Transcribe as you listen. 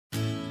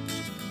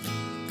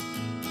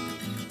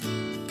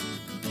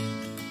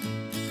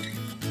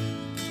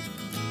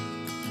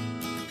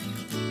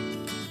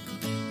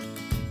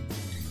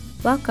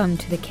Welcome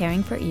to the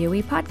Caring for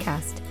EOE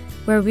podcast,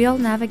 where we'll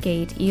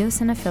navigate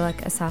eosinophilic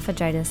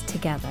esophagitis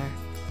together.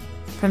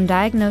 From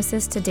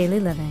diagnosis to daily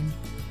living,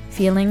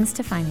 feelings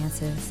to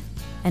finances,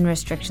 and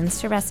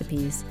restrictions to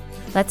recipes,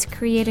 let's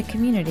create a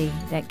community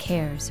that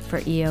cares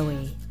for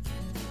EOE.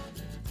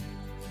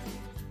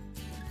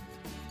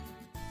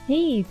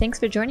 Hey, thanks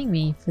for joining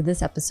me for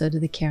this episode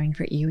of the Caring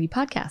for EOE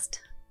podcast.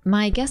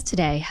 My guest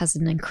today has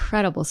an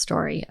incredible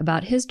story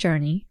about his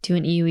journey to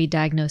an EOE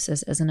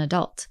diagnosis as an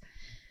adult.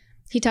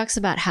 He talks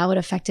about how it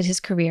affected his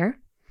career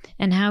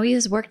and how he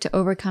has worked to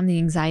overcome the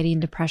anxiety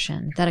and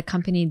depression that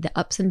accompanied the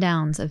ups and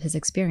downs of his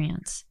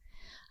experience.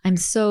 I'm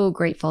so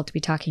grateful to be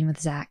talking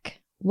with Zach.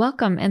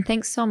 Welcome, and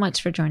thanks so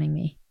much for joining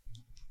me.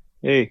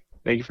 Hey,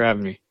 thank you for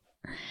having me.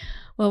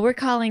 Well, we're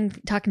talking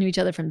to each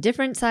other from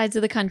different sides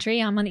of the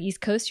country. I'm on the East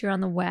Coast, you're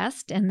on the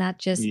West, and that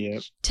just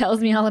tells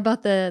me all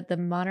about the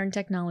modern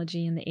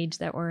technology and the age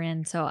that we're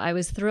in. So I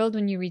was thrilled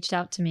when you reached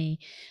out to me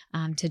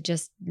to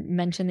just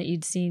mention that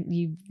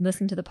you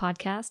listened to the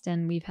podcast,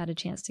 and we've had a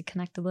chance to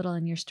connect a little,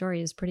 and your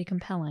story is pretty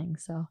compelling.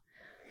 So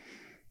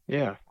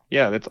yeah,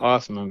 that's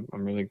awesome.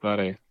 I'm really glad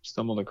I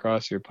stumbled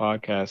across your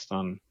podcast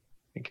on,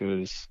 I think it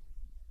was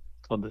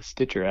called the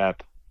Stitcher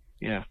app.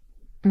 Yeah.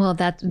 Well,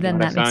 that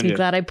makes me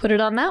glad I put it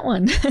on that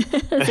one.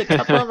 There's a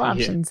couple of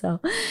options.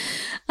 So,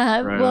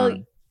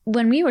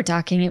 when we were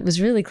talking, it was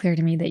really clear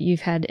to me that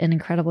you've had an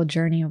incredible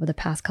journey over the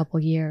past couple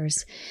of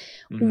years.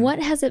 Mm-hmm. What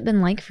has it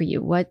been like for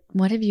you? What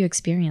have you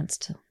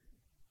experienced?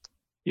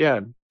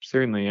 Yeah,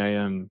 certainly.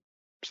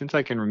 Since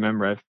I can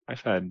remember,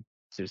 I've had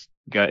just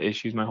gut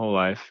issues my whole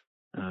life.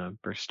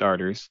 For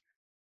starters,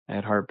 I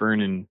had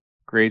heartburn in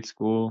grade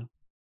school.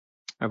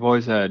 I've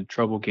always had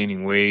trouble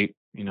gaining weight.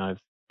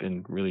 I've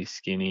been really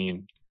skinny,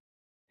 and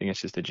I think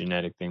it's just a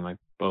genetic thing.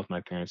 Both my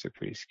parents are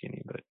pretty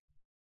skinny, but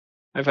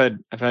I've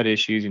had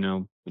issues,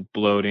 with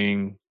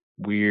bloating,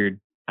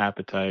 weird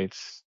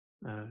appetites,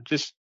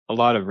 just a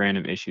lot of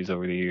random issues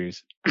over the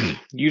years.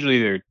 Usually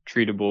they're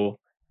treatable,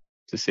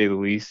 to say the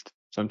least,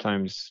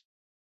 sometimes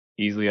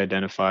easily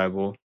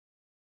identifiable.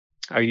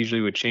 I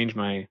usually would change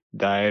my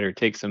diet or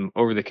take some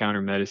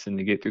over-the-counter medicine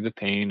to get through the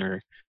pain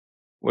or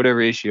whatever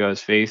issue I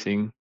was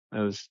facing. That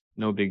was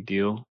no big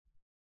deal.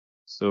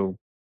 So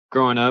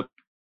growing up,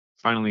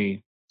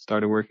 finally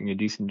started working a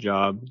decent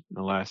job in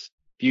the last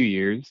few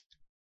years.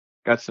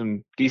 Got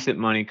some decent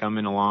money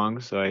coming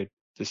along, so I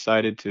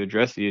decided to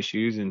address the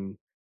issues and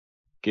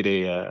get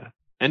a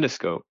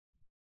endoscope.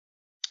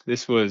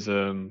 This was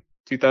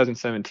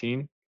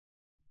 2017.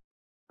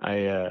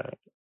 I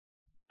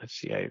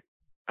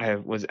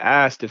was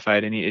asked if I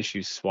had any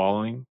issues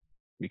swallowing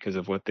because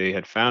of what they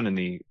had found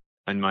in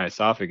my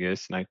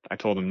esophagus, and I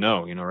told them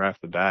no, right off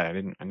the bat.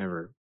 I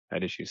never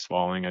had issues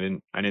swallowing. I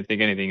didn't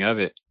think anything of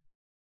it.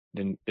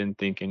 Didn't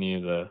think any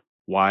of the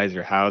whys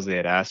or hows they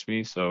had asked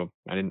me, so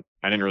I didn't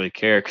really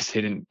care because they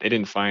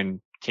didn't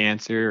find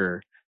cancer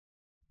or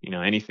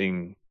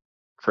anything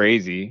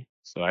crazy,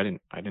 so I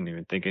didn't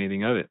even think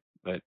anything of it.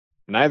 But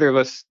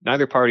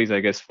neither parties,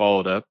 I guess,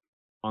 followed up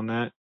on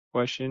that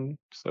question.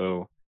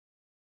 So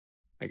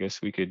I guess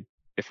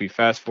if we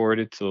fast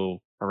forwarded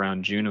till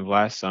around June of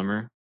last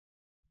summer,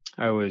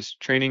 I was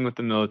training with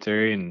the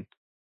military, and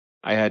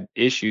I had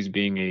issues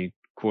being a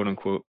quote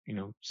unquote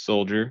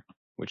soldier,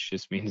 which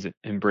just means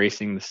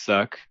embracing the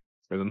suck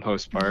for the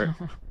most part.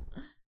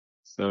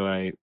 So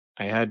I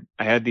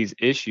had these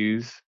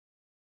issues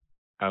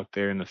out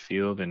there in the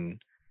field, and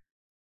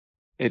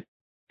it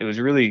was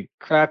really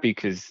crappy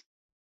because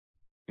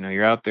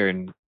you're out there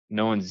and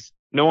no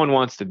one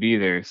wants to be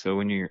there. So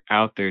when you're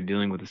out there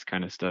dealing with this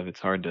kind of stuff, it's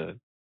hard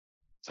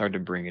to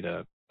bring it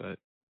up. But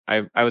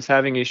I was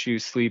having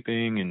issues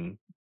sleeping and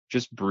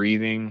just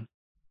breathing,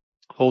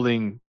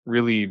 holding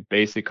really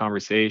basic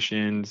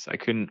conversations. I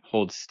couldn't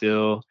hold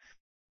still.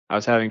 I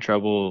was having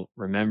trouble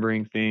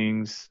remembering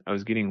things. I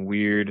was getting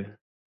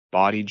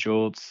body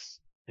jolts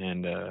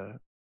and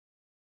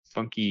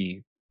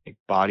funky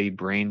body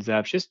brain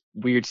zaps, just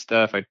weird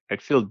stuff.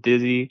 I'd feel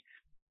dizzy.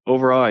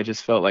 Overall, I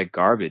just felt like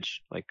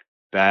garbage, like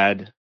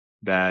bad,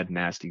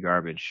 nasty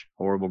garbage,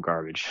 horrible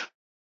garbage.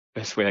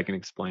 Best way I can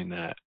explain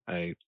that.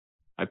 I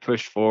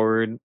pushed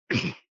forward.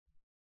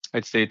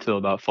 I'd say till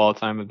about fall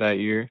time of that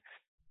year.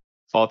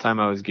 Fall time,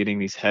 I was getting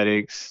these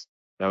headaches.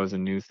 That was a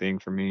new thing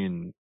for me,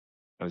 and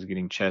I was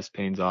getting chest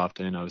pains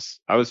often. I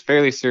was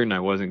fairly certain I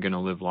wasn't going to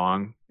live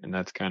long, and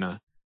that's kind of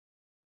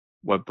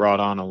what brought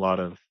on a lot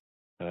of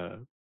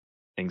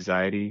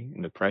anxiety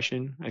and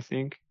depression, I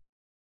think.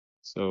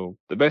 So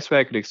the best way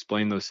I could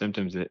explain those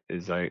symptoms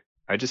is I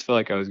just felt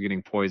like I was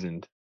getting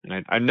poisoned, and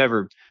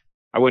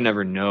I would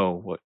never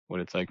know what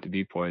it's like to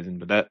be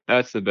poisoned, but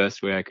that's the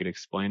best way I could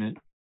explain it.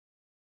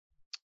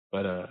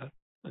 But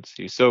let's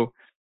see. So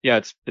yeah,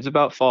 it's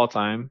about fall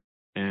time,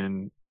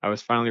 and I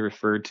was finally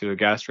referred to a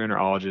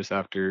gastroenterologist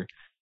after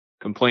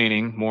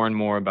complaining more and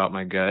more about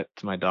my gut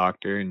to my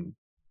doctor. And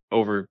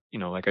over,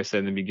 like I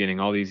said in the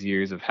beginning, all these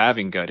years of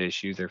having gut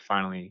issues, they're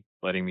finally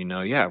letting me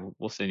know, yeah,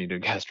 we'll send you to a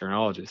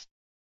gastroenterologist.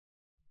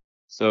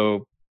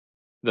 So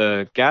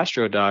the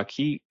gastro doc,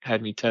 he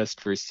had me test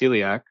for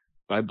celiac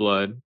by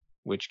blood,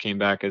 which came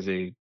back as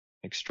a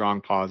like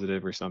strong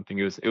positive or something.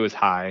 It was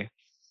high.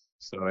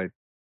 So I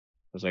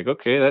was like,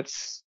 okay,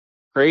 that's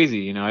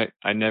crazy.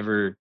 I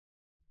never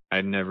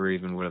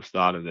even would have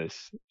thought of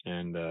this.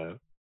 And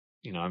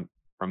I'm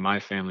from my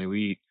family,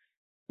 we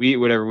eat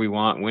whatever we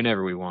want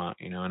whenever we want,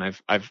 and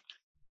I've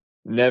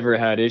never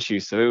had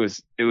issues. So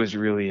it was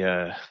really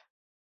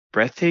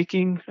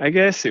breathtaking, I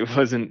guess. It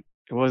wasn't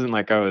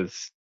like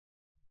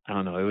I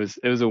don't know,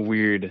 it was a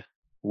weird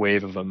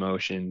wave of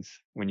emotions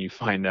when you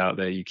find out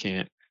that you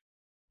can't,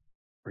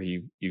 or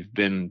you've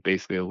been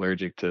basically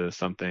allergic to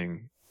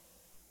something.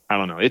 I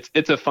don't know.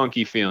 It's a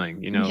funky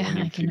feeling, Yeah, when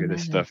you I can figure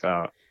this imagine. stuff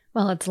out.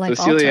 Well, it's So life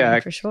altering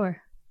celiac, for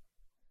sure.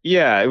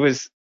 yeah, it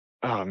was.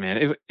 Oh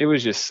man, it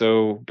was just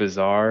so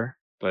bizarre.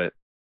 But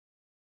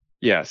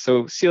yeah,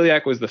 so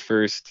celiac was the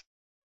first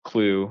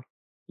clue.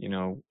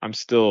 I'm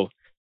still.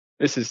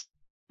 This is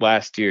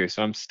last year,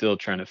 so I'm still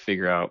trying to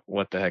figure out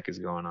what the heck is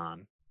going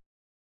on.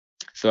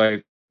 So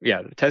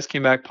yeah, the test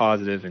came back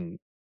positive, and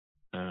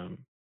um,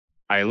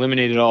 I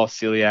eliminated all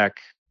celiac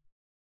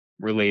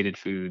related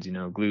foods.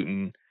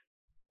 Gluten.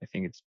 I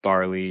think it's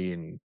barley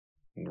and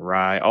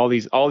rye. All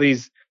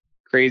these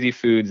crazy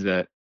foods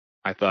that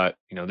I thought,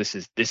 this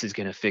is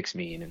gonna fix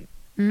me, and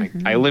then I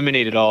Hmm.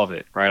 eliminated all of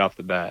it right off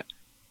the bat.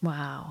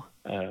 Wow.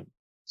 Uh,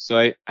 so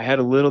I had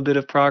a little bit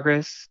of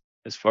progress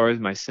as far as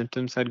my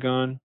symptoms had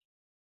gone,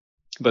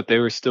 but they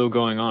were still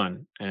going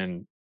on.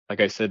 And like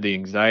I said, the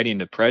anxiety and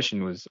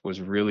depression was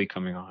really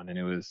coming on,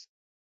 and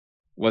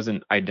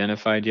wasn't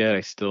identified yet.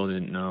 I still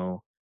didn't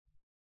know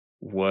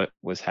what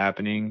was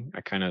happening.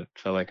 I kind of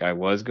felt like I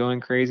was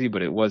going crazy,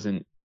 but it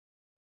wasn't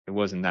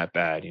that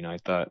bad. I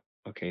thought,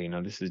 okay,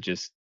 this is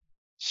just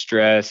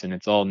stress and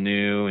it's all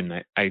new,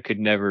 and I could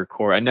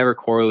I never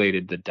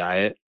correlated the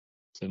diet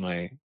to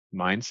my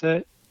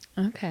mindset,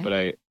 Okay.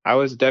 but I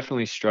was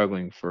definitely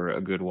struggling for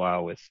a good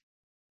while with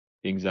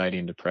the anxiety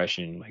and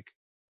depression. Like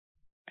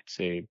I'd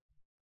say it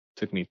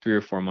took me 3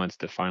 or 4 months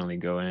to finally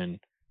go in.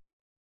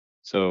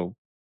 So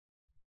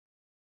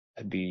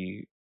at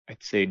the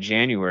I'd say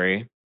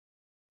January,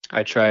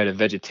 I tried a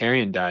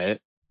vegetarian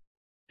diet,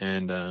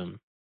 and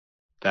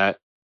that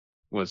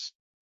was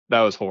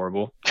that was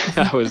horrible.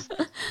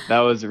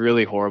 That was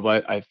really horrible.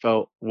 I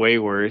felt way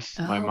worse.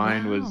 My Oh,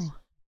 mind was, wow.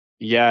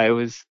 yeah, it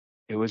was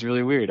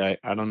really weird. I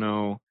don't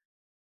know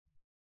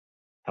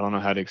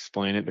how to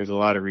explain it. There's a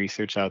lot of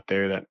research out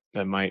there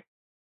that might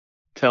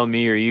tell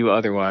me or you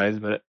otherwise,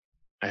 but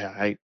I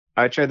I,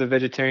 I tried the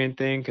vegetarian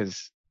thing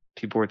because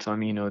people were telling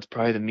me, it's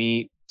probably the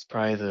meat, it's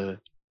probably the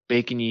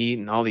bacon you eat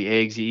and all the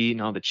eggs you eat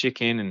and all the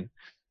chicken, and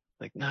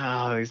like,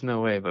 no, there's no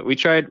way. But we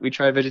tried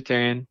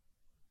vegetarian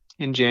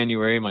in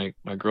January. My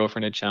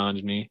girlfriend had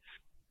challenged me.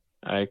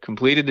 I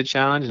completed the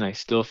challenge and I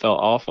still felt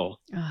awful.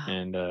 Oh,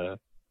 And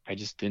I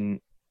just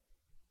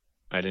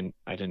I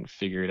didn't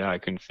figure it out. I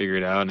couldn't figure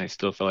it out, and I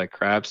still felt like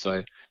crap. So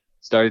I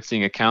started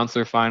seeing a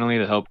counselor finally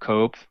to help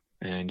cope,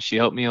 and she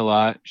helped me a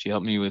lot. She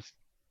helped me with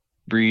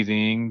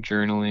breathing,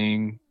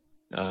 journaling,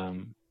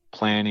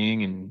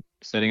 planning, and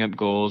setting up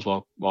goals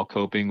while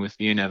coping with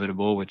the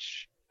inevitable,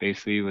 which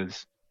basically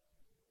was,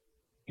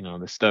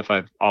 the stuff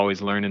I've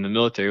always learned in the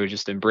military, was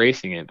just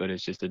embracing it. But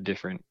it's just a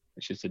different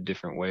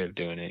way of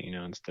doing it.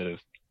 Instead of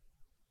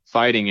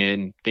fighting it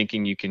and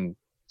thinking you can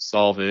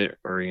solve it,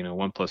 or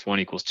 1 +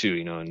 1 =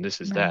 2, and this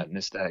is right. that and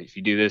this that. If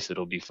you do this,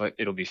 it'll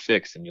be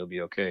fixed and you'll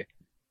be okay.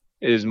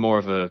 It is more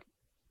of a,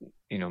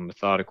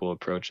 methodical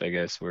approach, I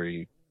guess, where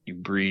you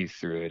breathe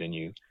through it and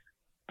you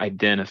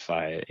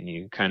identify it and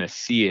you kind of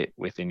see it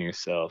within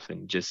yourself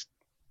and just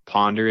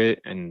ponder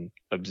it and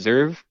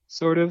observe,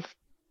 sort of.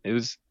 It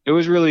was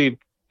really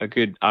a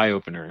good eye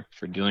opener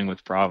for dealing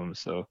with problems.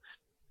 So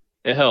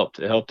it helped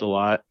a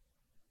lot.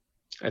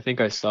 I think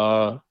I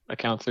saw a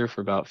counselor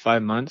for about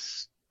 5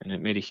 months, and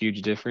it made a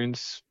huge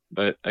difference.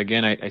 But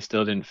again, I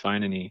still didn't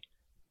find any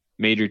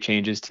major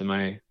changes to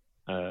my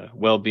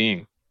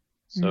well-being. Mm.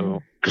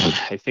 So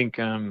I think,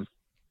 and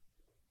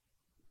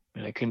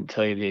I couldn't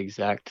tell you the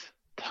exact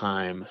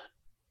time,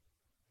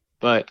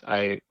 but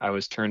I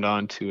was turned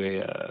on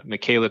to a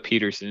Michaela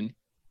Peterson.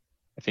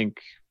 I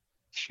think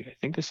I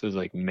think this was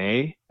like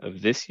May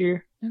of this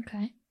year.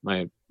 Okay.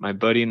 My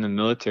buddy in the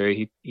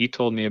military, he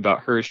told me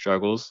about her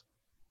struggles.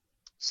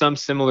 Some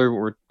of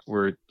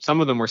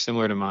them were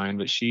similar to mine,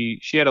 but she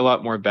had a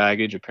lot more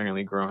baggage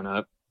apparently growing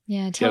up.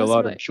 Yeah, She had tell a us lot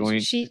of about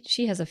joint.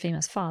 she has a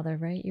famous father,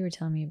 right? You were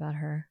telling me about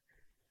her.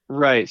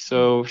 Right.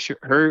 So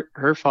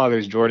her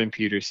father's Jordan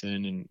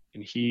Peterson,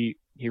 and he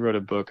wrote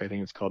a book. I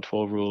think it's called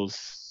 12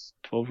 Rules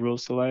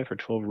to Life, or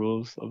 12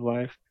 Rules of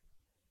Life.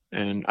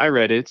 And I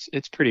read it.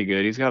 It's pretty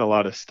good. He's got a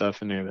lot of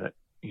stuff in there that,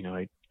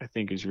 I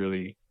think is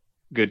really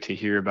good to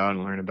hear about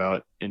and learn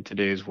about in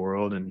today's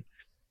world. And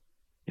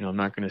I'm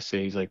not going to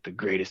say he's like the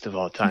greatest of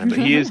all time, but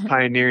he is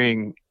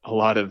pioneering a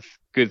lot of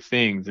good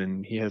things,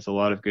 and he has a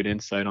lot of good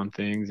insight on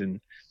things. And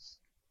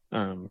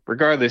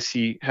regardless,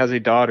 he has a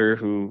daughter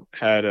who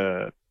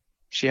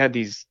she had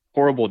these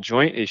horrible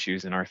joint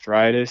issues and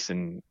arthritis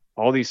and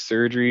all these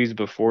surgeries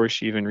before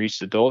she even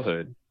reached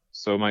adulthood.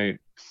 So my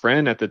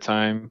friend at the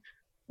time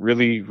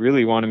really,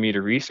 really wanted me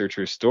to research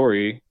her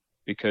story.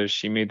 because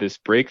she made this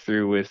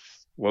breakthrough with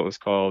what is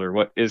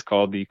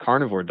called the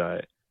carnivore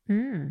diet.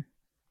 Mm.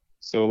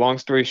 So long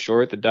story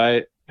short, the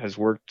diet has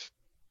worked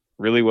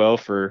really well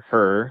for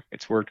her.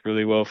 It's worked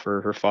really well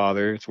for her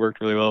father. It's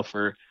worked really well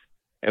for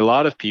a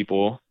lot of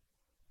people,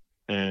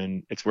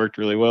 and it's worked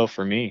really well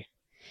for me.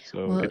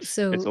 So Well, it's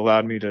so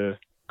allowed me to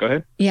go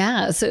ahead.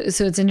 yeah, so it's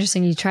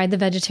interesting. You tried the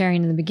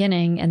vegetarian in the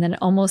beginning, and then it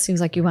almost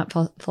seems like you went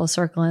full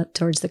circle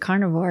towards the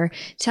carnivore.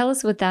 Tell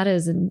us what that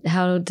is, and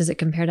how does it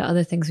compare to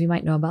other things we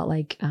might know about,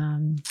 like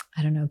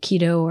I don't know,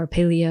 keto or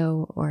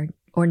paleo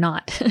or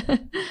not.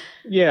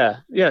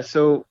 Yeah.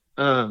 So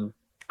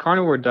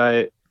carnivore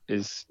diet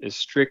is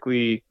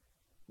strictly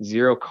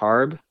zero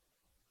carb.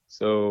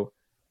 So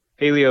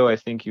paleo, I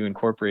think you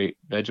incorporate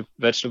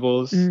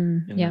vegetables,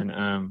 and Yeah.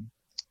 then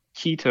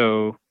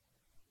keto.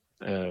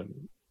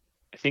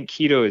 I think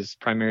keto is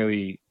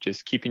primarily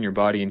just keeping your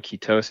body in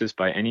ketosis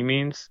by any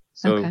means.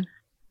 So Okay.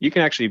 you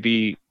can actually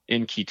be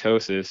in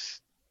ketosis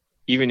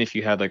even if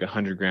you had like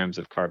 100 grams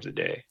of carbs a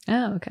day.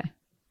 Oh, okay.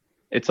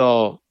 It's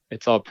all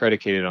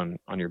predicated on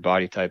your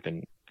body type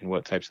and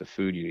what types of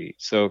food you eat.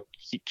 So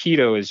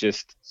keto is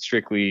just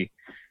strictly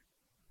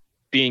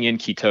being in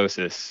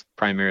ketosis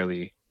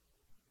primarily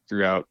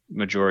throughout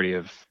majority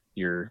of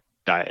your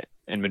diet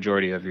and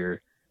majority of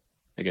your,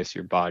 I guess,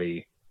 your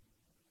body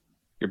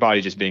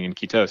just being in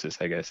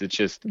ketosis, I guess. It's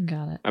just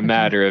Got it. a Okay.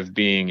 matter of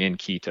being in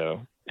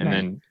keto. And Right.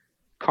 then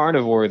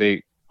carnivore,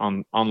 they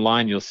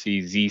online you'll see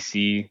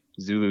ZC,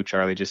 Zulu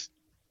Charlie, just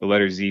the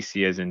letter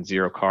ZC as in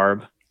zero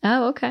carb.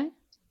 Oh, okay.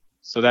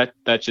 So that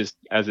just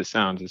as it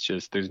sounds, it's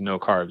just there's no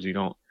carbs. You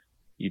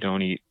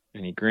don't eat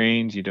any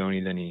grains, you don't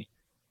eat any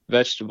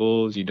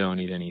vegetables, you don't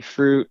eat any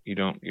fruit, you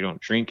don't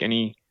drink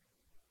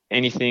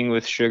anything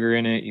with sugar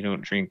in it. You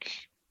don't drink,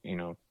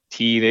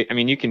 tea. I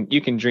mean, you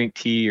can drink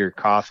tea or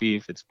coffee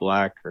if it's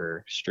black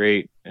or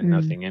straight and Mm,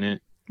 nothing in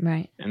it.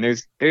 right. And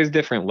there's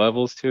different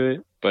levels to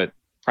it, but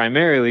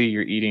primarily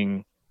you're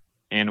eating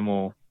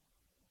animal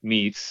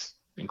meats,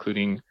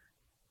 including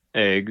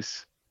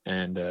eggs,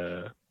 and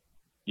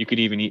you could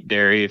even eat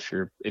dairy if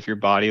your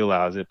body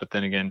allows it. But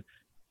then again,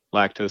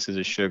 lactose is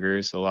a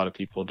sugar, so a lot of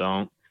people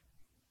don't.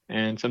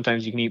 And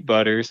sometimes you can eat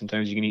butter,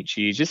 sometimes you can eat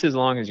cheese, just as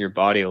long as your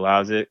body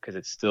allows it, because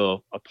it's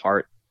still a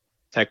part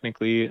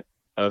technically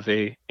of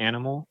a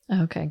animal.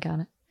 Okay, got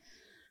it.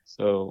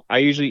 So I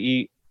usually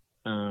eat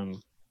 1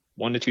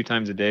 to 2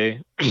 times a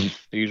day. They're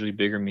usually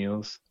bigger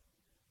meals.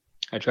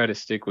 I try to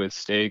stick with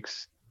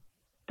steaks,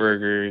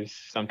 burgers,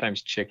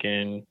 sometimes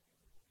chicken.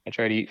 I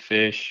try to eat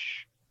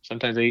fish.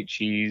 Sometimes I eat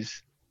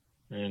cheese,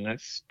 and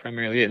that's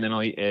primarily it. And then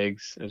I'll eat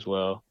eggs as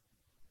well.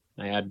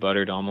 I add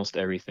butter to almost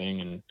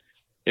everything, and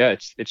yeah,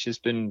 it's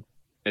been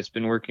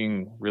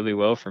working really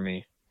well for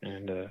me,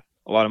 and a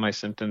lot of my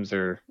symptoms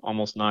are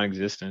almost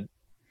non-existent.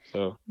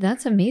 So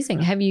That's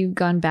amazing. Have you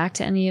gone back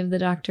to any of the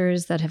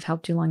doctors that have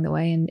helped you along the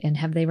way, and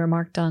have they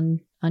remarked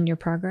on your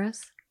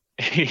progress?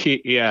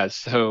 yeah,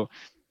 so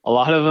a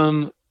lot of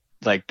them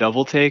like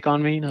double take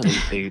on me.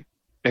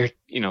 They're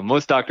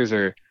most doctors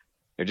they're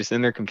just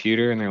in their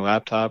computer and their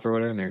laptop or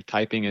whatever, and they're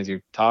typing as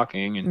you're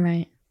talking. And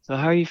Right. so,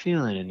 how are you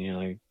feeling? And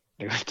like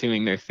they're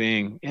doing their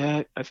thing.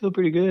 Yeah, I feel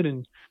pretty good,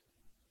 and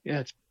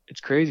yeah,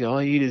 it's crazy. All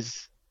I eat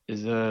is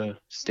a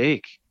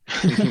steak.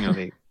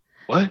 They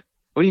what?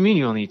 What do you mean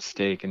you only eat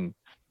steak? And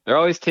they're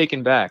always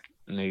taken back,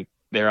 and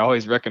they're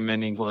always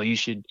recommending, well, you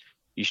should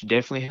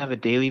definitely have a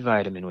daily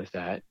vitamin with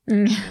that.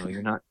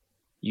 You're not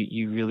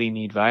you really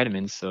need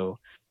vitamins, so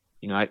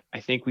I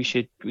think we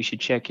should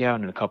check you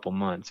out in a couple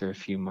months or a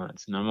few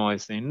months. And I'm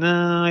always saying,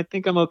 no, I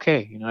think I'm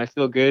okay. I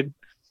feel good.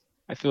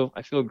 I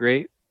feel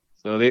great.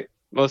 So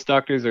most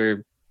doctors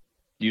are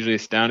usually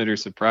astounded or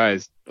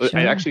surprised. I Sure.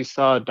 actually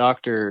saw a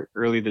doctor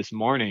early this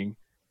morning,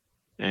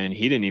 and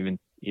he didn't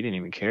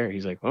even care.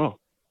 He's like, "Oh,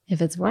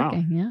 If it's wow.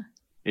 working, yeah.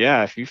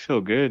 Yeah, if you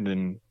feel good,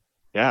 then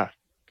yeah,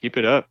 keep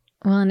it up."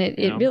 Well, and it,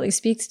 You it know? really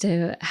speaks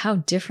to how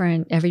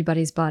different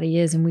everybody's body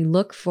is. And we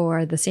look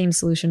for the same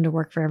solution to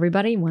work for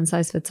everybody, one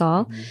size fits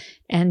all. Mhm.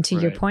 And to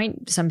your Right.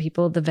 point, some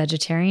people, the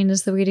vegetarian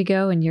is the way to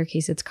go. In your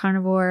case, it's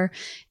carnivore.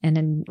 And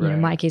in Right.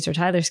 my case or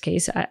Tyler's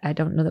case, I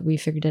don't know that we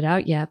figured it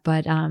out yet.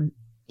 But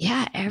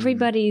yeah, Mhm.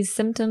 everybody's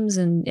symptoms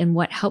and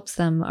what helps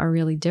them are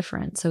really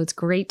different. So it's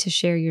great to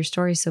share your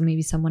story so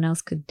maybe someone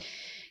else could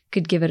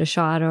give it a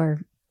shot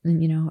or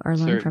learn from it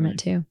Certainly.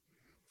 too.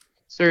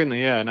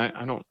 Certainly, yeah. And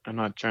I'm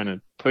not trying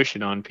to push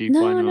it on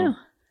people. I No, know. no.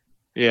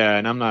 Yeah,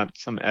 and I'm not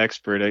some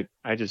expert.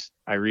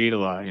 I read a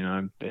lot.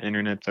 The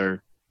internet's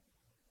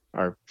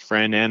our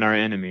friend and our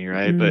enemy,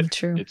 right? But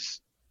True.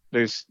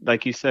 there's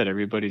like you said,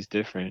 everybody's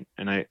different.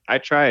 And I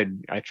tried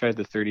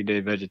the 30-day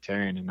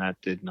vegetarian, and that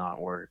did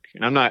not work.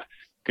 And I'm not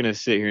gonna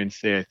sit here and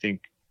say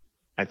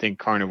I think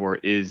carnivore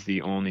is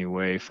the only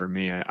way for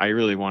me. I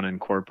really want to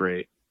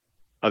incorporate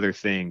other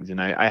things,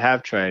 and I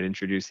have tried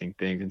introducing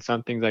things, and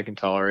some things I can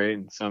tolerate,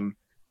 and some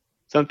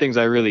things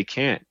I really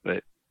can't.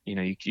 But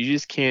you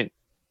just can't.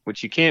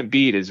 What you can't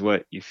beat is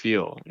what you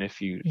feel. And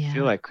if you feel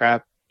Yeah. like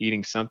crap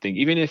eating something,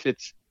 even if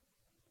it's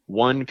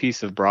one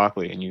piece of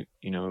broccoli, and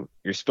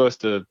you're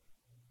supposed to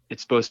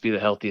it's supposed to be the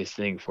healthiest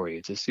thing for you.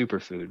 It's a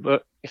superfood.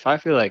 But if I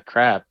feel like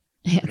crap,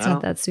 Yeah, and it's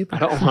not that I super.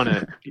 don't want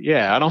to,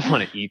 yeah, I don't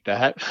want to eat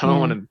that. I don't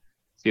want Yeah. to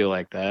feel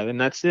like that. And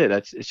that's it.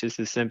 It's just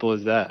as simple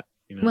as that.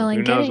 Well, Who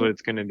and knows what getting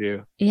it's going to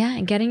do? yeah,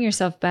 and getting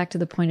yourself back to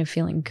the point of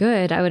feeling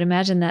good, I would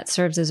imagine that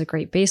serves as a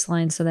great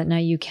baseline so that now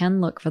you can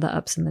look for the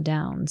ups and the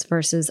downs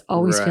versus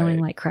always feeling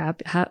Right. like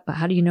crap.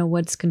 How do you know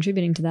what's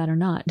contributing to that or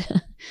not?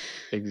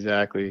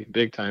 Exactly.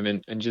 Big time.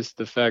 And just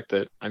the fact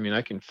that, I mean,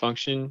 I can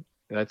function,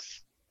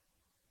 that's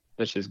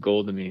just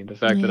gold to me. The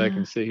fact that I Yeah,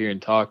 can sit here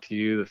and talk to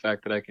you, the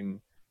fact that I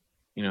can,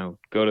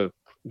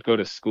 go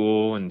to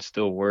school and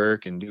still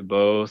work and do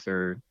both,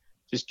 or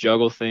just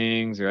juggle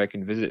things, or I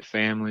can visit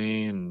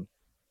family and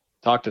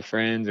talk to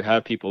friends or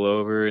have people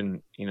over,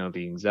 and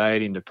the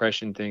anxiety and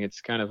depression thing,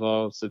 it's kind of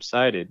all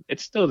subsided.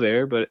 It's still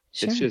there, but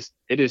sure.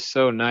 it is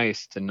so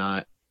nice to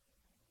not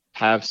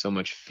have so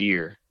much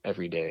fear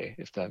every day,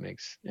 if that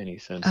makes any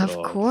sense at Of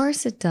all. It's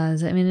course it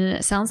does. I mean, and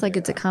it sounds like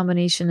it's a Yeah.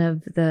 combination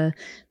of the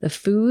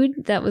food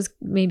that was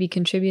maybe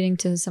contributing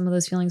to some of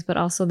those feelings, but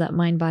also that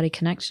mind body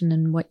connection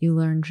and what you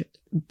learned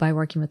by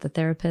working with the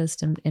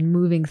therapist and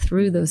moving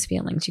through Mhm. those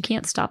feelings. You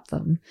can't stop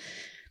them,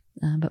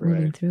 but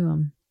moving Right. through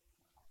them.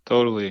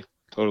 Totally.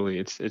 Totally.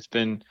 It's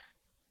been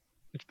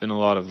a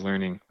lot of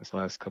learning this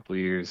last couple of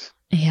years.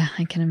 Yeah,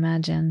 I can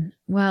imagine.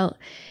 Well,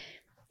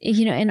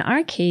 in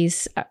our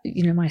case,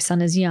 my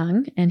son is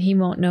young and he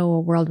won't know a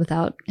world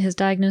without his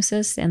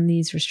diagnosis and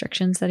these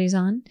restrictions that he's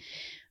on.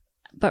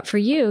 But for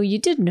you, you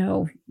did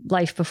know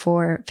life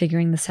before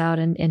figuring this out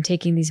and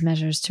taking these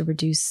measures to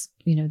reduce,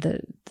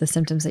 the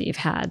symptoms that you've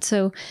had.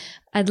 So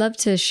I'd love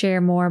to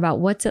share more about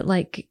what's it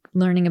like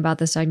learning about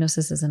this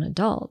diagnosis as an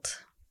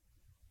adult.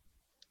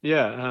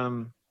 Yeah,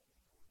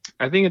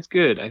 I think it's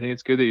good. I think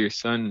it's good that your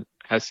son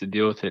has to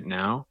deal with it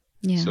now.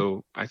 Yeah.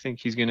 So I think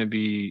he's going to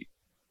be,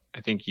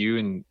 I think you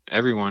and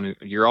everyone,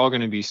 you're all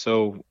going to be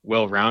so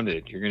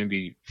well-rounded. You're going to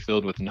be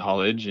filled with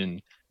knowledge,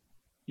 and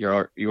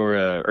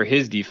or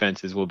his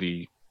defenses will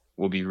be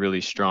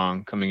really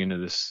strong coming into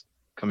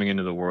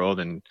the world.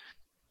 And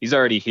he's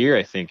already here,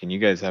 I think, and you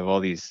guys have all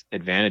these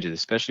advantages,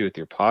 especially with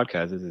your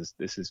podcast.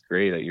 This is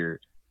great that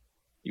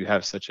you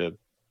have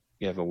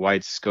you have a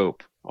wide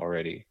scope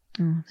already.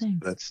 Oh, So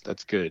thanks.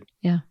 that's good.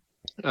 Yeah.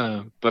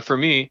 But for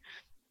me,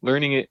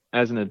 learning it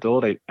as an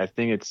adult, I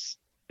think it's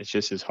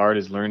just as hard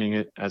as learning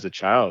it as a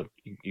child.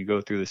 You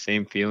go through the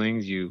same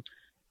feelings. You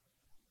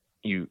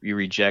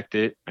reject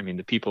it. I mean,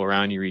 the people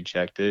around you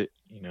reject it.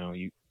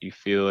 You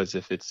feel as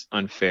if it's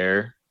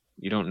unfair.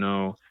 You don't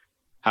know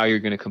how you're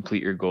going to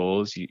complete your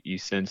goals. You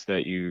sense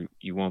that you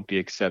won't be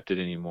accepted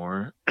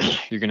anymore.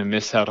 You're going to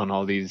miss out on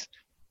all these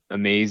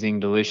amazing,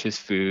 delicious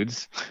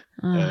foods.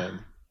 Uh,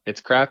 It's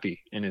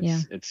crappy, and yeah.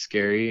 it's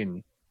scary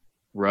and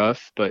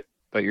rough, but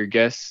your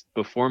guest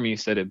before me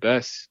said it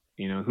best.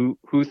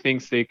 Who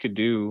thinks they could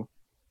do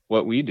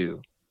what we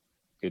do?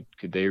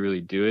 Could they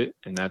really do it?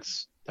 And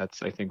that's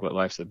I think what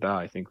life's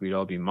about. I think we'd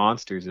all be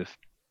monsters if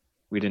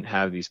we didn't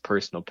have these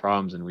personal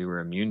problems and we were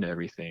immune to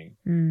everything.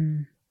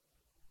 Mm.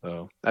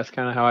 So that's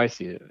kind of how I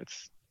see it.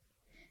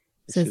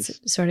 So It's it's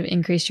just sort of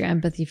increased your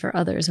empathy for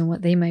others and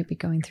what they might be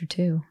going through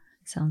too.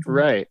 It sounds like.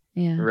 right,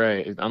 Yeah.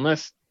 right.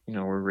 Unless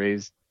we're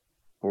raised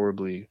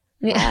horribly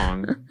Yeah.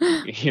 wrong,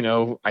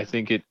 I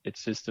think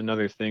it's just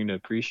another thing to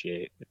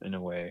appreciate in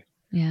a way.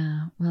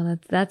 Yeah, well,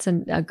 that's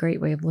a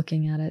great way of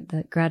looking at it.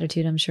 That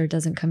gratitude, I'm sure,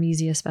 doesn't come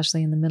easy,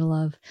 especially in the middle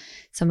of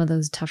some of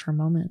those tougher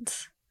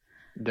moments.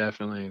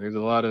 Definitely. There's a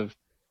lot of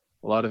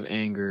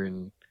anger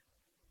and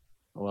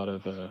a lot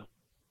of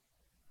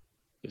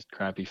just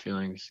crappy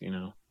feelings.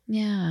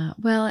 Yeah,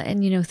 well,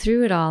 and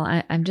through it all,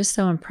 I'm just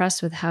so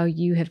impressed with how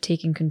you have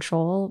taken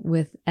control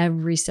with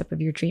every step of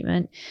your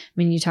treatment. I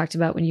mean, you talked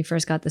about when you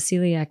first got the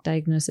celiac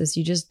diagnosis,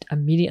 you just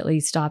immediately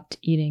stopped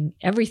eating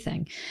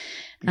everything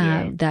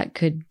Yeah. that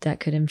could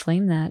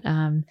inflame that.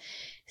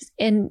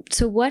 And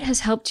so, what has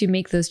helped you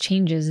make those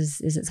changes?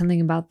 Is it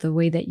something about the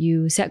way that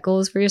you set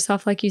goals for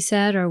yourself, like you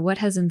said, or what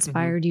has hmm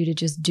inspired you to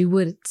just do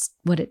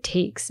what it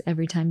takes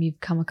every time you've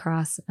come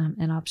across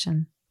an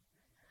option?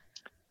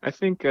 I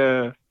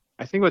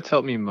think what's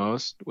helped me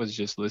most was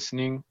just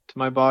listening to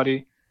my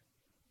body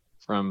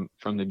from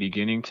the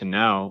beginning to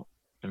now.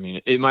 I mean,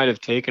 it might have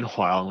taken a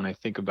while when I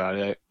think about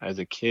it. As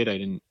a kid, I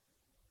didn't.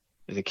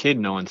 As a kid,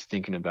 no one's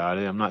thinking about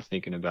it. I'm not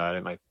thinking about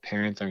it. My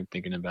parents aren't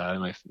thinking about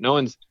it. No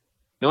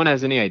one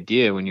has any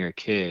idea when you're a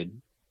kid,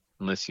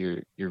 unless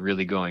you're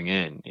really going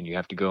in, and you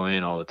have to go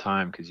in all the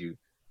time because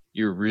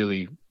you're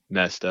really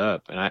messed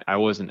up. And I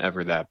wasn't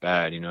ever that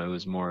bad. It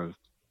was more of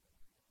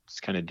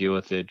just kind of deal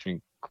with it,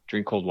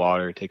 drink cold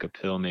water, take a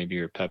pill maybe,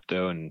 or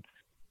Pepto, and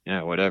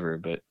yeah, whatever.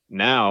 But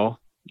now,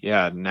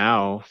 yeah,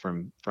 now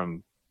from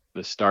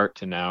the start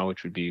to now,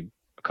 which would be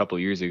a couple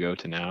years ago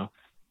to now,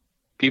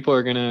 people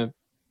are gonna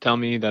tell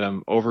me that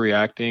I'm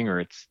overreacting, or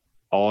it's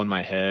all in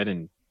my head,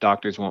 and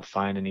doctors won't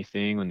find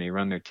anything when they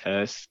run their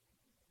tests,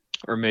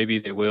 or maybe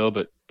they will,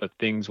 but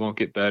things won't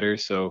get better.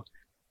 So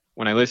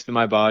when I listen to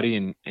my body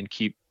and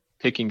keep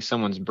picking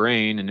someone's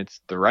brain, and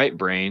it's the right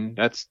brain,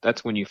 that's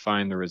when you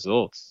find the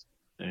results.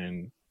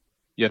 And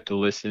you have to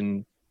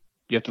listen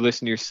have to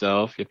listen to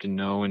yourself. You have to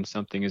know when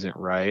something isn't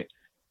right.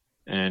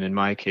 And in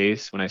my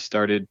case, when I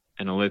started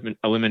an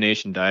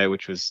elimination diet,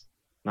 which was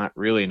not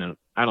really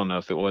I don't know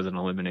if it was an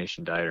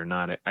elimination diet or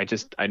not.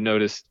 I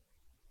noticed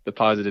the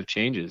positive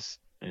changes,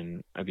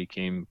 and I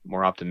became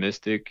more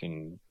optimistic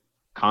and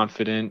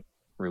confident,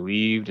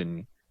 relieved,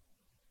 and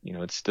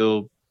it's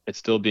still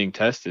being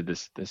tested,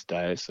 this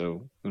diet.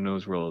 So who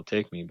knows where it'll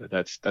take me? But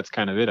that's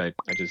kind of it. I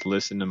just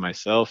listen to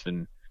myself,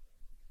 and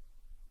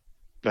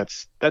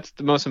that's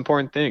the most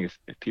important thing. If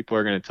people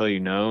are going to tell you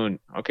no, and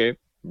okay,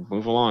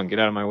 move along, get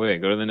out of my way,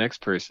 go to the next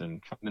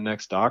person, find the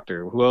next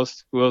doctor. Who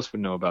else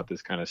would know about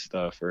this kind of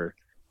stuff? Or,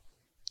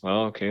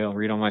 well, okay, I'll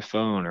read on my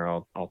phone, or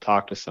I'll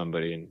talk to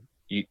somebody. And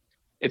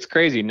it's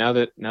crazy now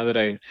that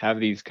I have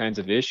these kinds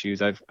of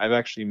issues. I've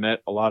actually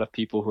met a lot of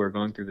people who are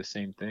going through the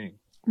same thing.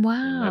 And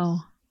Wow.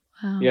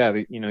 Wow. yeah,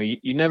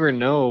 you never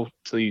know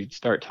till you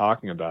start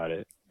talking about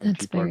it when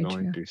That's people are very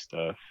going true. through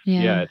stuff.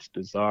 Yeah. Yeah, it's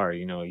bizarre.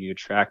 You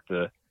attract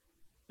the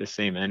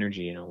same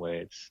energy in a way.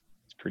 It's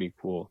pretty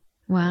cool.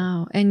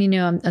 Wow. And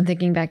I'm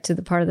thinking back to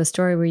the part of the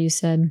story where you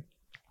said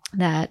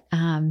that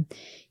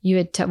you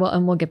had well,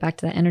 and we'll get back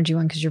to that energy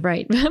one because you're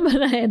right.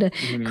 But I had a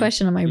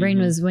question on my brain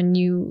was when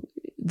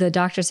the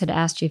doctors had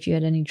asked you if you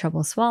had any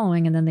trouble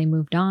swallowing, and then they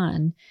moved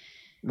on.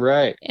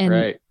 Right.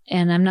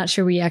 And I'm not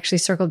sure we actually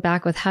circled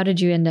back with how did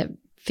you end up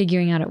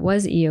figuring out it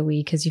was EOE,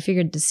 because you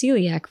figured the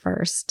celiac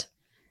first.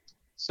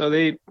 So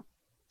the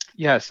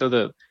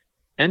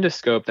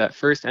endoscope, that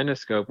first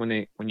endoscope,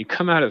 when you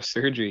come out of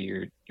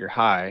surgery, you're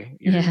high.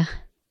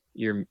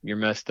 You're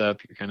messed up.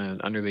 You're kind of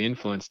under the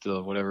influence still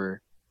of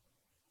whatever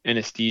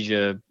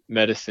anesthesia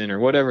medicine or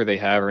whatever they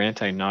have, or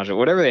anti-nausea,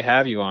 whatever they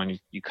have you on.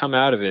 You come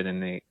out of it,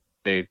 and they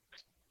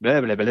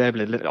blah, blah, blah,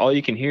 blah, blah. All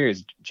you can hear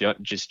is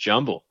just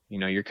jumble.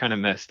 You're kind of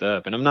messed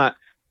up. And I'm not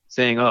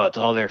saying, oh, it's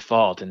all their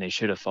fault and they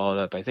should have followed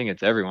up. I think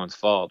it's everyone's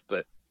fault.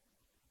 But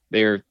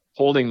they're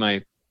holding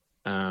my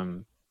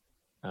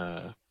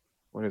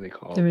what are they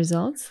called? The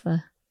results?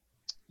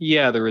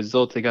 Yeah, the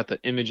results. They got the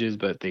images,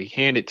 but they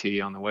hand it to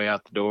you on the way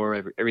out the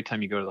door every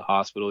time you go to the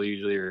hospital,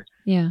 usually, or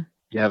you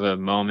have a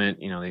moment.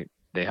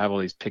 They have all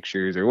these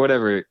pictures or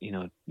whatever.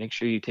 Make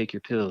sure you take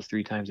your pills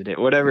 3 times a day.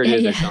 Whatever it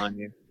is they're telling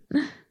you,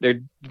 they're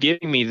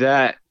giving me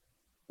that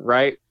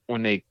right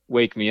when they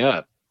wake me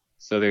up.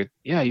 So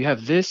you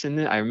have this and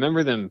that. I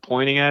remember them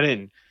pointing at it,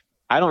 and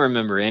I don't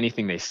remember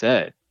anything they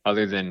said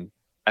other than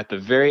at the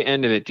very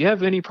end of it, do you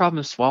have any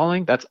problems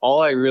swallowing? That's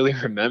all I really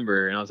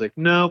remember. And I was like,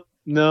 nope,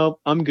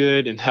 I'm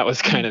good. And that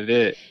was kind of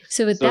it.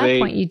 So at that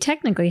point, you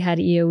technically had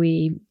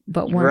EOE,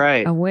 but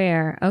weren't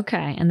aware.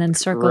 Okay. And then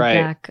circled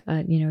back,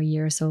 a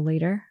year or so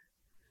later.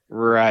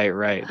 Right.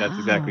 That's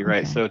exactly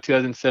right. Okay. So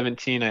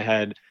 2017, I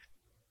had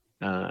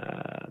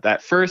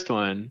that first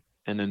one.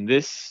 And then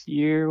this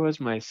year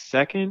was my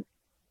second.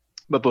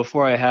 But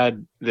before I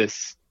had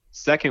this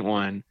second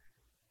one,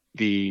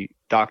 the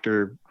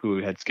doctor who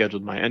had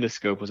scheduled my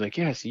endoscope was like,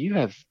 yeah, so you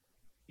have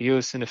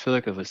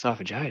eosinophilic of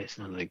esophagitis.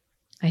 And I was like,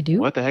 I do?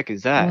 What the heck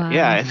is that? Wow.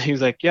 Yeah. And he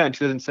was like, yeah, in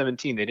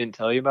 2017, they didn't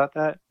tell you about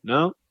that?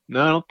 No, I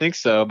don't think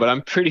so. But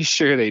I'm pretty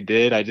sure they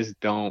did. I just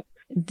I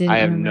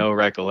have no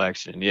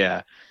recollection.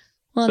 Yeah.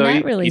 Well, so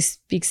that really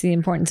speaks to the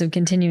importance of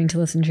continuing to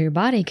listen to your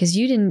body, because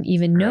you didn't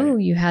even know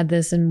you had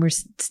this, and we're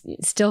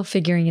still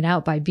figuring it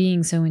out by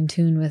being so in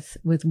tune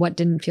with what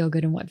didn't feel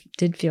good and what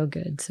did feel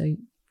good. So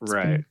it's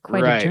been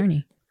quite a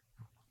journey.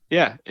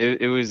 Yeah,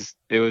 it was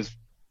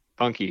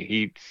funky.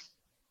 He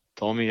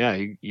told me, yeah,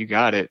 you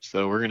got it.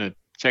 So we're going to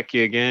check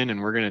you again,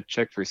 and we're going to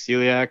check for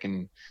celiac,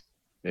 and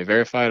they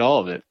verified all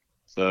of it.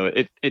 So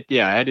I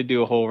had to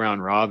do a whole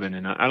round robin.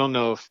 And I don't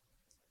know if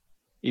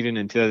even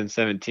in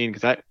 2017,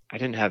 because I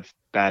didn't have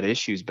bad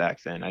issues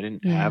back then. I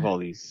didn't have all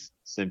these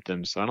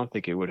symptoms. So I don't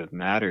think it would have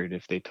mattered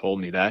if they told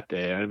me that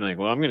day. I'd be like,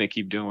 well, I'm going to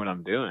keep doing what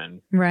I'm doing.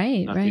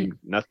 Right.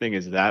 Nothing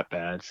is that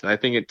bad. So I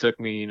think it took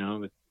me,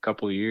 a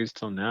couple of years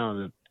till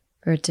now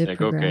for it to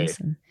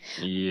progress. Okay,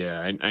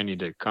 yeah, I need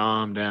to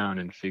calm down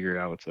and figure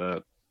out what's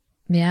up.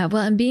 Yeah,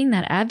 well, and being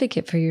that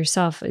advocate for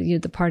yourself, the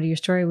part of your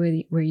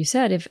story where you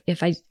said,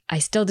 if I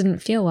still didn't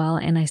feel well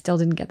and I still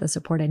didn't get the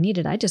support I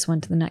needed, I just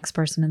went to the next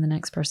person and the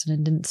next person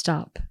and didn't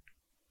stop.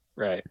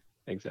 Right,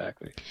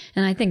 exactly.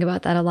 And I think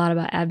about that a lot,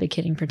 about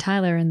advocating for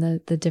Tyler, and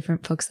the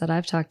different folks that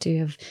I've talked to.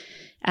 Of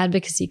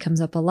advocacy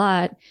comes up a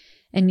lot.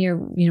 And you're,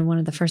 one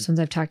of the first ones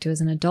I've talked to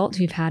as an adult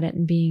who've had it,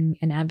 and being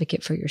an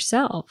advocate for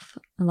yourself.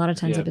 A lot of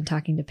times I've been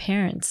talking to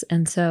parents.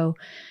 And so,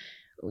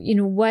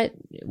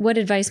 what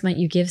advice might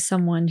you give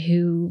someone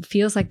who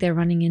feels like they're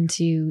running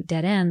into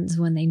dead ends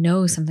when they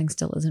know something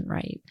still isn't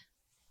right?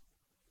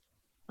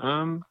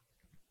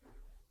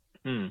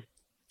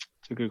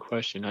 It's a good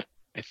question. I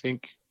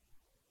think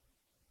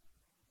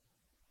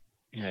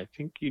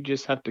you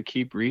just have to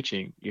keep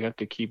reaching. You have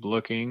to keep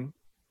looking.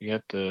 You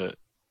have to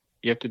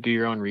do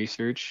your own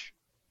research.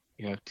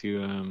 You have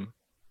to,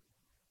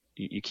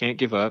 you can't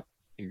give up.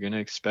 You're going to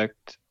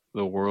expect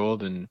the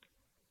world and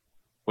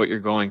what you're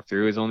going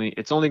through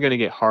it's only going to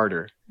get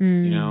harder.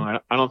 I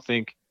don't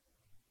think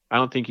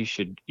you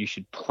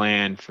should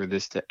plan for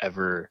this to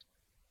ever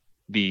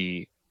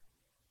be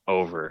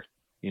over.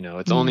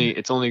 It's Yeah.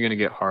 only going to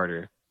get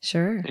harder.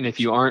 Sure. And if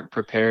you aren't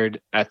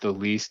prepared at the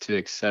least to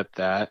accept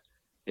that,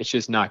 it's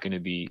just not going to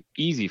be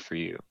easy for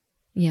you.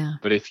 Yeah.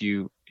 But if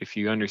you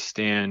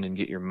understand and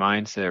get your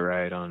mindset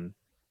right on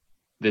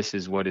this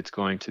is what it's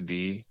going to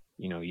be,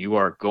 you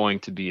are going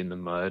to be in the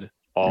mud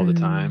all the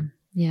time.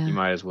 You Yeah.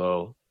 might as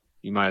well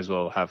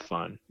have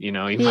fun.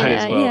 Yeah.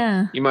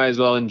 Yeah. You might as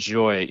well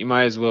enjoy it. You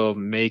might as well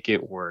make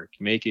it work.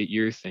 Make it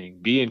your thing.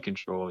 Be in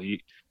control.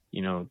 The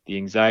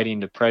anxiety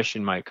and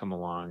depression might come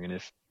along, and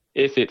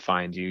if it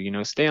finds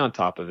you, stay on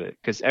top of it,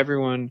 because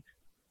everyone's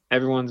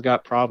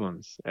got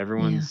problems. Yeah.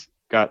 Everyone's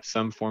got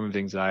some form of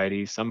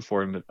anxiety, some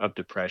form of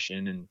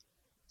depression, and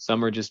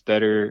some are just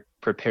better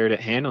prepared at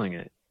handling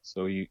it.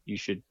 So you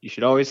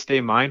should always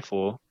stay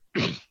mindful.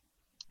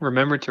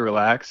 Remember to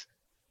relax,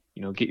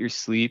 get your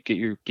sleep, get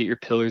your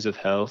pillars of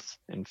health,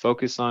 and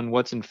focus on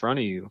what's in front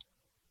of you.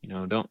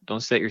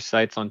 Don't set your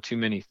sights on too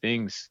many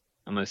things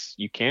unless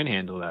you can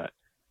handle that.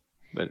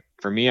 But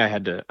for me, I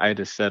had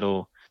to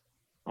settle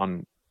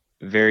on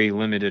very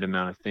limited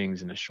amount of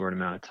things in a short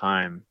amount of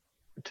time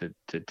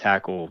to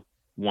tackle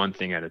one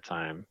thing at a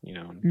time. I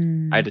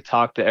had Mm. to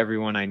talk to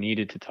everyone I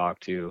needed to talk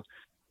to,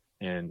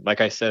 and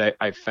like I said,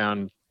 I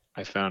found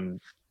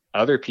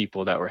other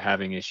people that were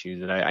having issues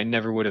that I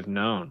never would have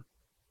known.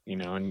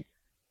 And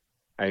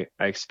I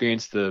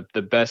experienced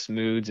the best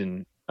moods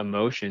and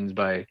emotions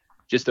by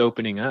just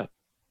opening up,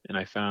 and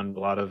I found a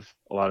lot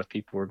of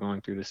people were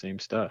going through the same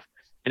stuff,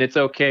 and it's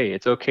okay.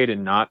 It's okay to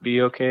not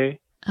be okay.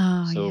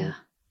 Oh, yeah. So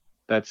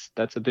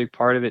that's a big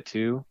part of it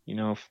too.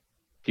 If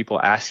people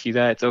ask you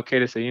that, it's okay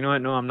to say, you know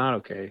what, no, I'm not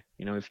okay.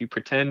 If you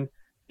pretend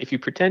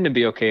to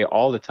be okay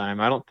all the time,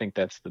 I don't think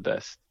that's the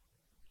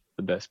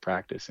best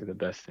practice or the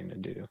best thing to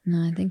do.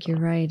 No, I think you're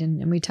So, right.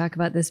 And we talk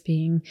about this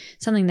being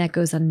something that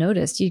goes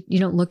unnoticed. You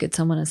don't look at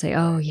someone and say,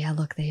 oh, right, yeah,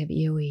 look, they have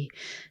EOE,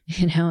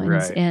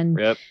 right, and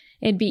yep.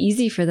 it'd be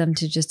easy for them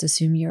to just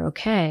assume you're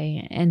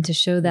okay and to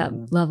show that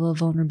Hmm. level of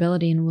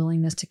vulnerability and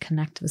willingness to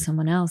connect with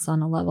someone else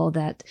on a level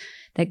that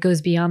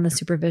goes beyond the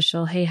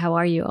superficial, hey, how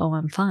are you? Oh,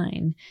 I'm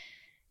fine.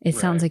 It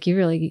sounds Right. like you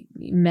really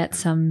met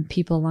some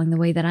people along the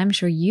way that I'm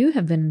sure you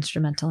have been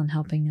instrumental in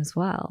helping as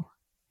well.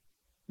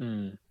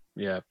 Mm,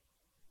 yeah,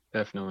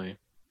 definitely.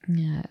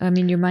 Yeah. I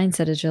mean, your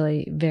mindset is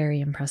really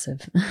very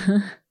impressive.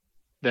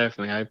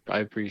 Definitely. I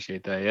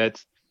appreciate that. Yeah,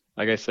 it's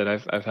like I said,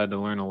 I've had to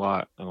learn a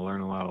lot. I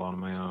learn a lot on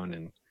my own,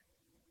 and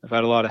I've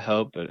had a lot of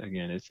help, but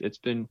again, it's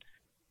been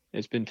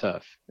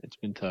tough. It's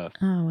been tough.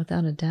 Oh,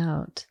 without a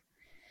doubt.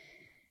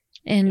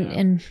 And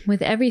Yeah.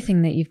 with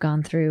everything that you've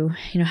gone through,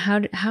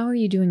 how are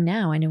you doing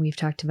now? I know we've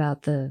talked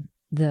about the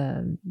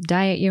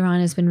diet you're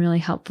on has been really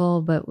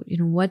helpful, but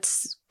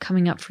what's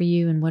coming up for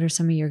you, and what are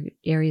some of your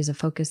areas of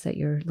focus that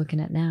you're looking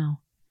at now?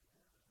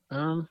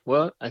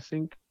 Well, I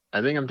think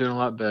I'm doing a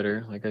lot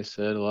better. Like I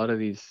said, a lot of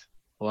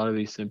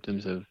these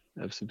symptoms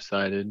have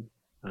subsided.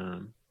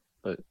 Um,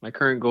 but my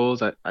current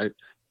goals, I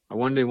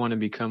one day want to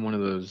become one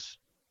of those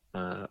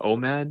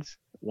OMADs,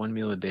 1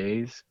 meal a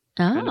days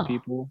kind of Oh,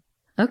 people.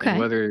 And okay.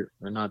 whether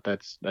or not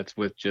that's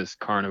with just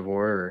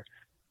carnivore,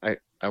 or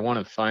I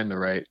want to find the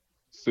right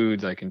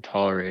foods I can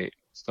tolerate,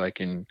 so I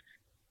can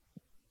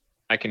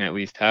at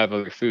least have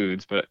other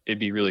foods, but it'd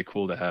be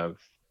cool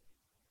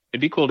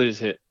to just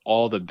hit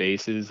all the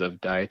bases of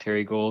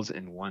dietary goals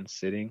in one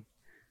sitting,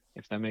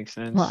 if that makes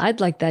Well, sense. I'd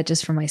like that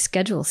just from my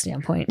schedule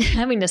standpoint.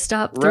 Having to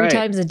stop three Right.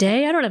 times a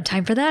day, I don't have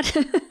time for that.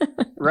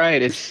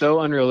 Right. It's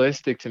so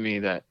unrealistic to me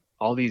that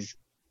all these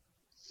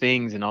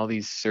things and all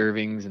these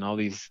servings and all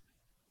these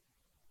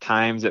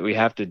times that we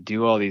have to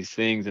do all these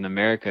things in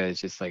America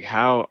is just like,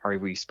 how are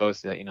we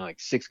supposed to, like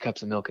 6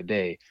 cups of milk a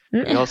day,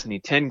 but you also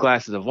need 10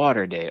 glasses of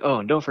water a day. Oh,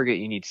 and don't forget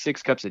you need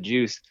 6 cups of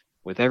juice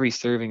with every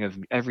serving of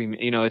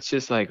it's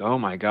just like, oh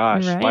my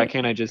gosh, why Right?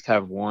 can't I just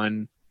have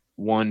one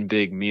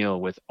big meal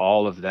with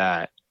all of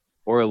that,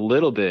 or a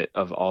little bit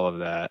of all of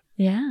that,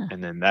 Yeah.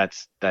 and then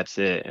that's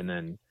it, and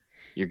then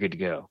you're good to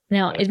go.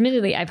 Now, But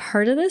admittedly, I've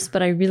heard of this,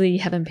 but I really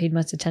haven't paid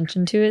much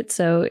attention to it.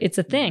 So it's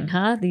a thing, mhm.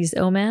 huh? These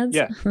OMADs?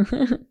 Yeah,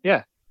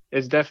 yeah,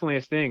 it's definitely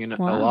a thing, and a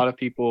Wow. lot of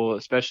people,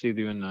 especially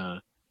doing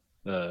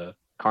the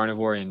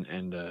carnivore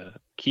and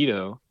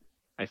keto,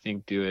 I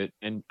think do it,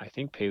 and I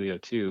think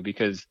paleo too,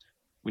 because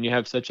when you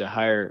have such a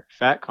higher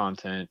fat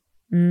content,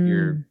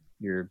 your Mm,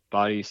 your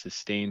body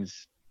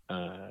sustains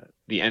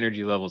the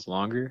energy levels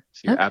longer,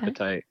 so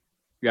okay.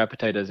 your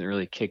appetite doesn't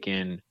really kick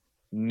in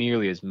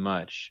nearly as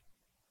much.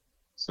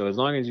 So as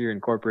long as you're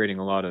incorporating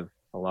a lot of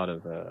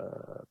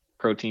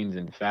proteins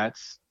and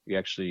fats, you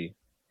actually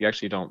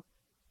don't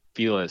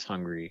feel as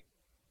hungry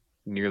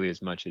nearly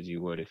as much as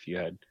you would if you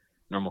had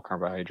normal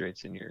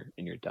carbohydrates in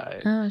your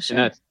diet. Oh, And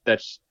sure.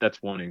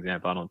 that's one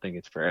example. I don't think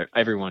it's for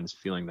everyone's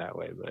feeling that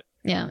way, but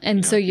Yeah.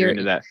 And so if you're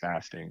into that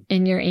fasting.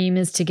 your aim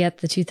is to get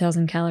the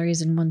 2,000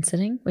 calories in one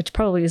sitting, which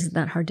probably isn't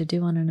that hard to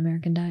do on an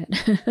American diet.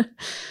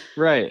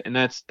 Right. And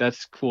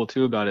that's cool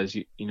too about it is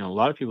a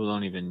lot of people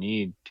don't even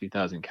need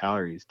 2000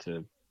 calories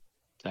to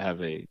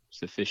have a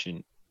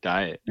sufficient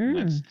diet. And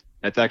that's Mm,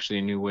 that's actually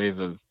a new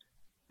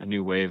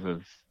wave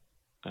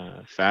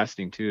of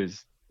fasting too,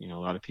 is a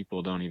lot of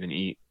people don't even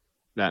eat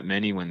that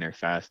many when they're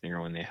fasting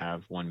or when they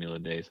have one meal a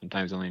day.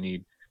 Sometimes only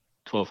need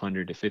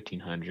 1,200 to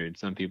 1,500.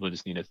 Some people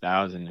just need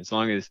 1,000. As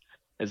long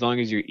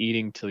as you're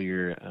eating till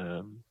you're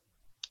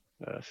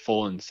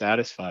full and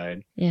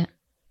satisfied, Yeah.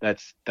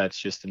 that's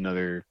just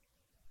another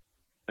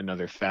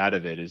fat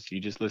of it, is you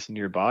just listen to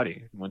your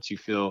body. Once you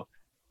feel,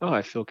 oh,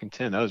 I feel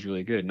content, that was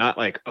really good. Not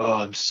like, oh,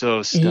 I'm so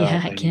Yeah,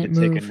 stuffed, I I need to can't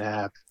take a move.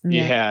 nap.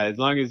 Yeah. Yeah, as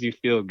long as you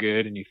feel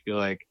good and you feel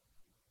like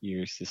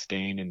you're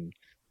sustained, and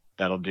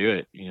that'll do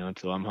it,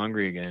 until I'm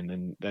hungry again,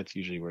 then that's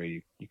usually where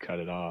you cut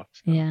it off.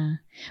 So. Yeah.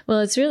 Well,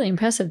 it's really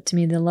impressive to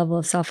me, the level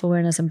of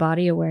self-awareness and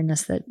body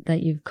awareness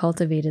that you've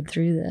cultivated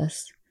through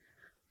this.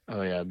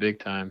 Oh yeah, big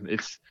time.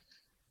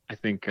 I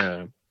think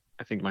the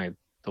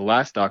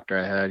last doctor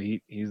I had,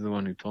 he's the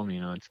one who told me,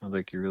 it sounds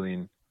like you're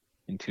really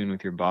in tune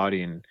with your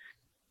body, and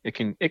it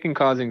can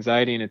cause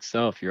anxiety in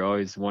itself. You're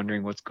always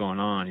wondering what's going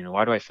on.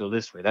 Why do I feel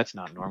this way? That's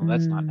not normal.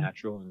 That's not Mm,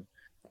 natural. And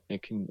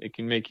it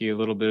can make you a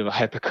little bit of a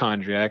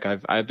hypochondriac.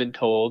 I've been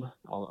told.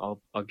 I'll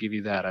give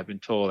you that. I've been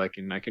told I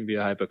can be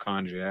a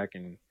hypochondriac,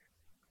 and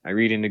I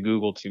read into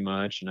Google too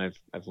much, and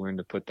I've learned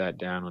to put that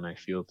down when I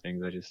feel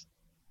things.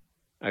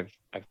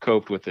 I've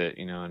coped with it,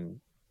 and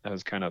that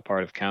was kind of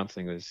part of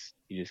counseling, was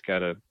you just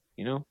gotta,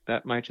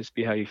 that might just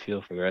be how you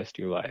feel for the rest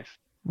of your life.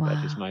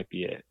 That just wow. might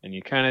be it, and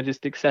you kind of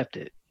just accept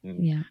it.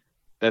 And Yeah.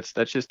 that's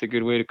just a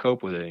good way to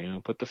cope with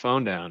it. Put the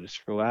phone down,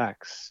 just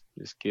relax,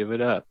 just give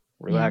it up,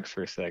 Yeah. relax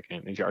for a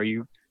second. Are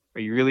you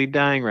really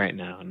dying right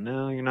now?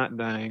 No, you're not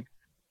dying.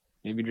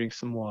 Maybe drink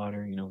some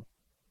water.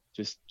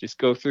 Just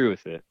go through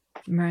with it.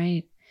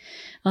 Right.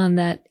 On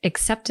that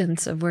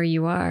acceptance of where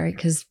you are,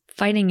 because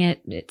fighting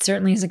it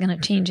certainly isn't going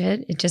to change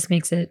it. It just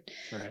makes it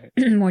Right.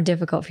 more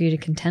difficult for you to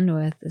contend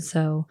with.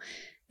 So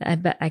I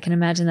bet I can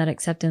imagine that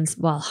acceptance,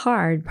 while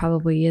hard,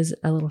 probably is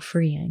a little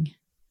freeing.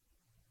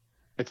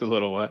 It's a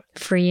little what?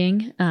 Freeing,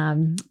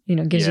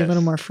 gives you a little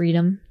Yes. more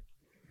freedom.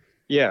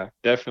 Yeah,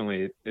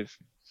 definitely. If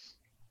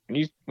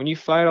when you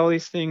fight all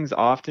these things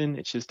often,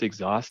 it's just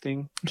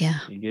exhausting. Yeah.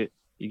 You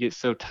get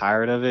so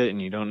tired of it,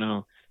 and you don't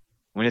know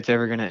when it's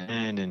ever gonna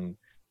end. And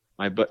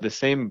my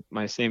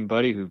same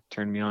buddy who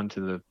turned me on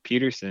to the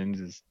Petersons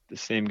is the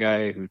same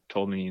guy who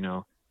told me,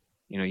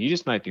 you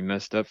just might be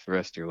messed up for the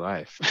rest of your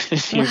life.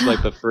 He was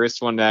like the Wow.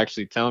 first one to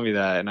actually tell me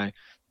that, and I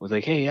was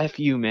like, hey, F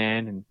you,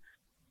 man. And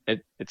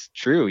it's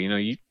true.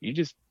 You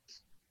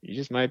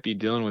just might be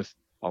dealing with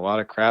a lot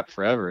of crap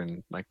forever,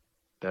 and like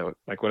that,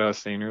 like what I was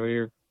saying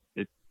earlier,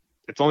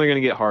 it's only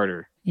going to get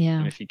harder. Yeah.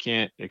 And if you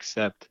can't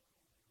accept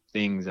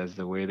things as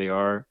the way they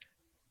are,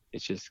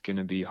 it's just going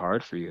to be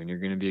hard for you, and you're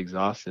going to be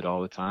exhausted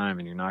all the time,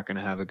 and you're not going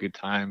to have a good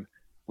time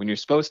when you're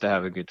supposed to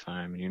have a good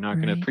time, and you're not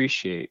going to Right.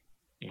 appreciate,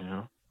 you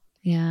know.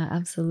 Yeah,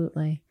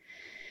 absolutely.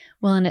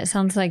 Well, and it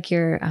sounds like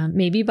you're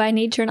maybe by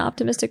nature an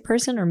optimistic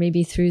person, or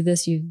maybe through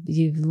this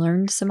you've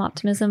learned some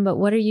optimism. But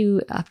what are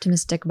you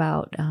optimistic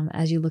about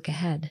as you look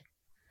ahead?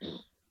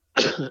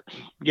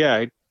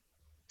 Yeah,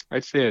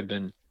 I'd say I've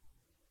been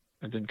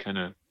kind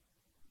of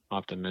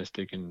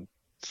optimistic and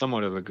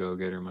somewhat of a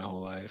go-getter my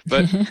whole life.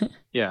 But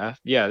yeah,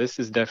 this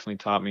has definitely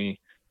taught me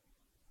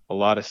a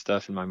lot of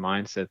stuff in my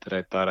mindset that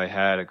I thought I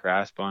had a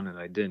grasp on and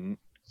I didn't.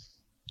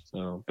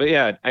 So, but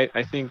yeah,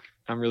 I think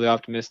I'm really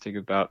optimistic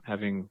about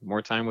having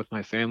more time with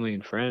my family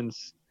and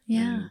friends,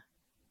 Yeah. and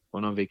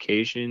going on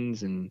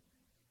vacations and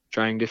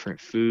trying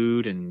different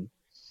food, and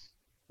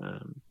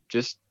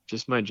just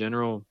my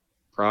general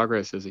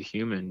progress as a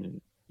human.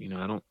 And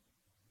I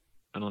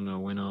don't know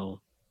when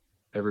I'll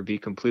ever be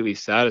completely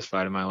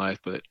satisfied in my life,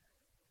 but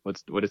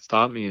what it's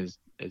taught me is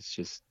it's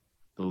just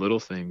the little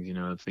things,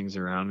 the things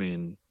around me.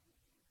 And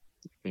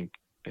I think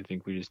I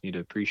think we just need to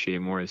appreciate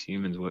more as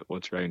humans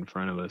what's right in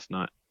front of us,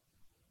 not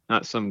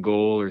some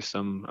goal or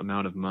some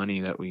amount of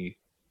money that we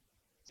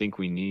think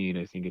we need.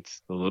 I think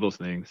it's the little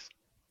things.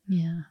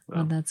 Yeah.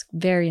 Well, So that's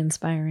very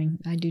inspiring.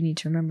 I do need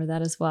to remember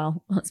that as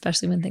well,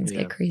 especially when things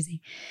get yeah.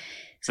 crazy.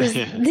 So, is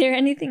there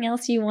anything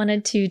else you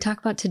wanted to talk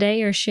about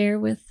today or share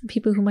with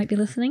people who might be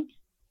listening?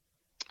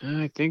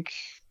 I think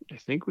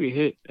we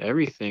hit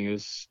everything. It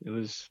was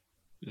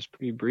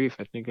pretty brief.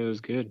 I think it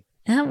was good.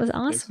 That was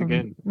Thanks awesome.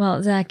 again.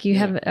 Well, Zach, you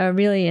Yeah, have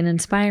really an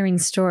inspiring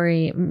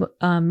story,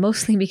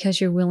 mostly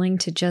because you're willing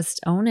to just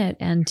own it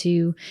and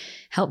to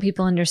help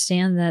people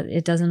understand that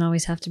it doesn't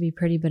always have to be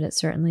pretty, but it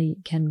certainly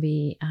can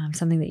be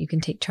something that you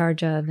can take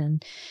charge of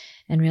and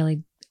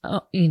really,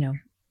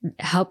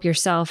 help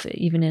yourself,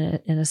 even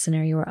in a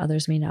scenario where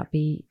others may not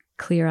be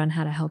clear on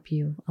how to help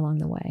you along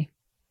the way.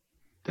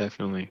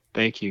 definitely.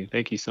 Thank you.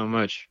 Thank you so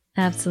much.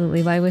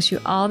 Absolutely. Well, I wish you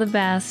all the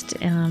best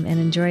and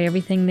enjoy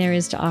everything there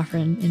is to offer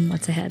in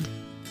what's ahead.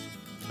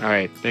 All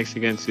right. Thanks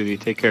again, Susie.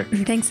 Take care.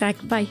 Thanks, Zach.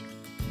 Bye.